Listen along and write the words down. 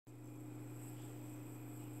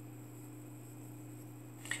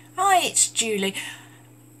Hi, it's Julie.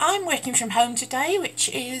 I'm working from home today, which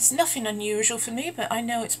is nothing unusual for me, but I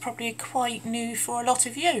know it's probably quite new for a lot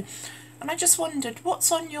of you. And I just wondered,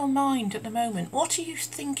 what's on your mind at the moment? What are you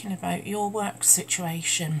thinking about your work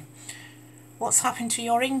situation? What's happened to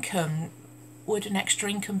your income? Would an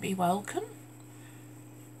extra income be welcome?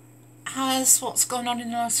 Has what's gone on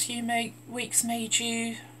in the last few weeks made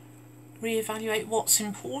you reevaluate what's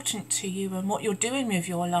important to you and what you're doing with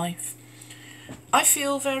your life? I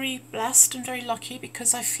feel very blessed and very lucky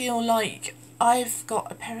because I feel like I've got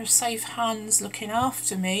a pair of safe hands looking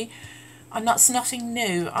after me, and that's nothing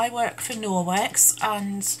new. I work for Norwex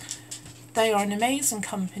and they are an amazing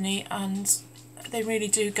company and they really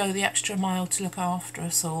do go the extra mile to look after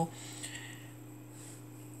us all.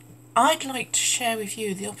 I'd like to share with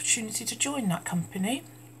you the opportunity to join that company.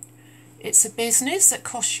 It's a business that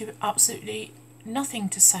costs you absolutely nothing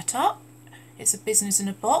to set up. It's a business in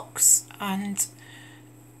a box and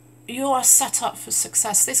you are set up for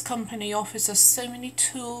success. This company offers us so many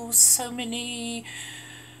tools, so many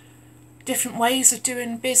different ways of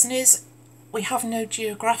doing business. We have no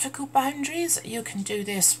geographical boundaries. You can do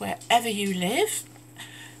this wherever you live.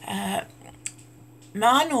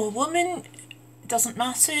 Man or woman, doesn't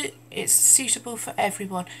matter. It's suitable for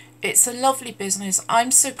everyone. It's a lovely business.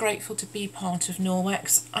 I'm so grateful to be part of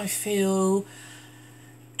Norwex. I feel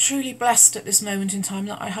truly blessed at this moment in time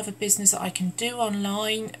that I have a business that I can do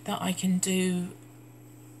online, that I can do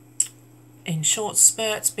in short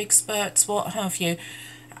spurts, big spurts, what have you,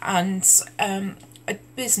 and a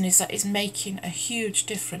business that is making a huge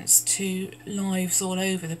difference to lives all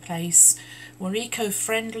over the place. We're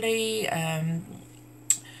eco-friendly,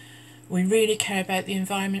 we really care about the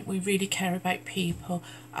environment, we really care about people,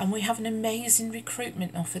 and we have an amazing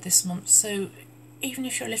recruitment offer this month. So even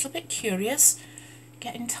if you're a little bit curious,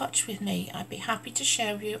 get in touch with me. I'd be happy to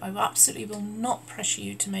share with you. I absolutely will not pressure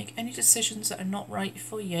you to make any decisions that are not right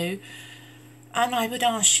for you. And I would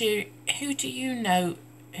ask you, who do you know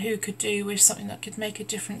who could do with something that could make a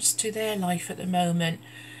difference to their life at the moment?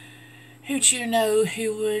 Who do you know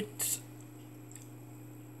who would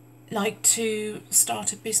like to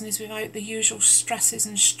start a business without the usual stresses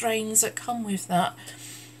and strains that come with that?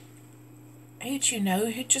 Who do you know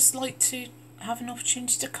who'd just like to have an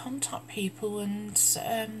opportunity to contact people and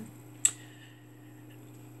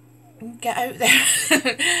get out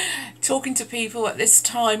there talking to people at this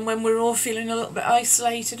time when we're all feeling a little bit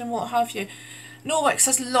isolated and what have you? Norwex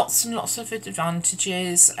has lots and lots of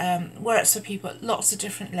advantages, works for people at lots of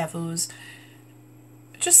different levels.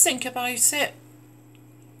 Just think about it.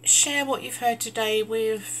 Share what you've heard today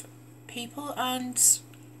with people, and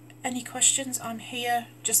any questions, I'm here.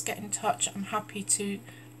 Just get in touch. I'm happy to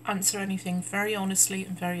answer anything very honestly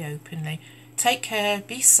and very openly. Take care,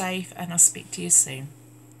 be safe, and I'll speak to you soon.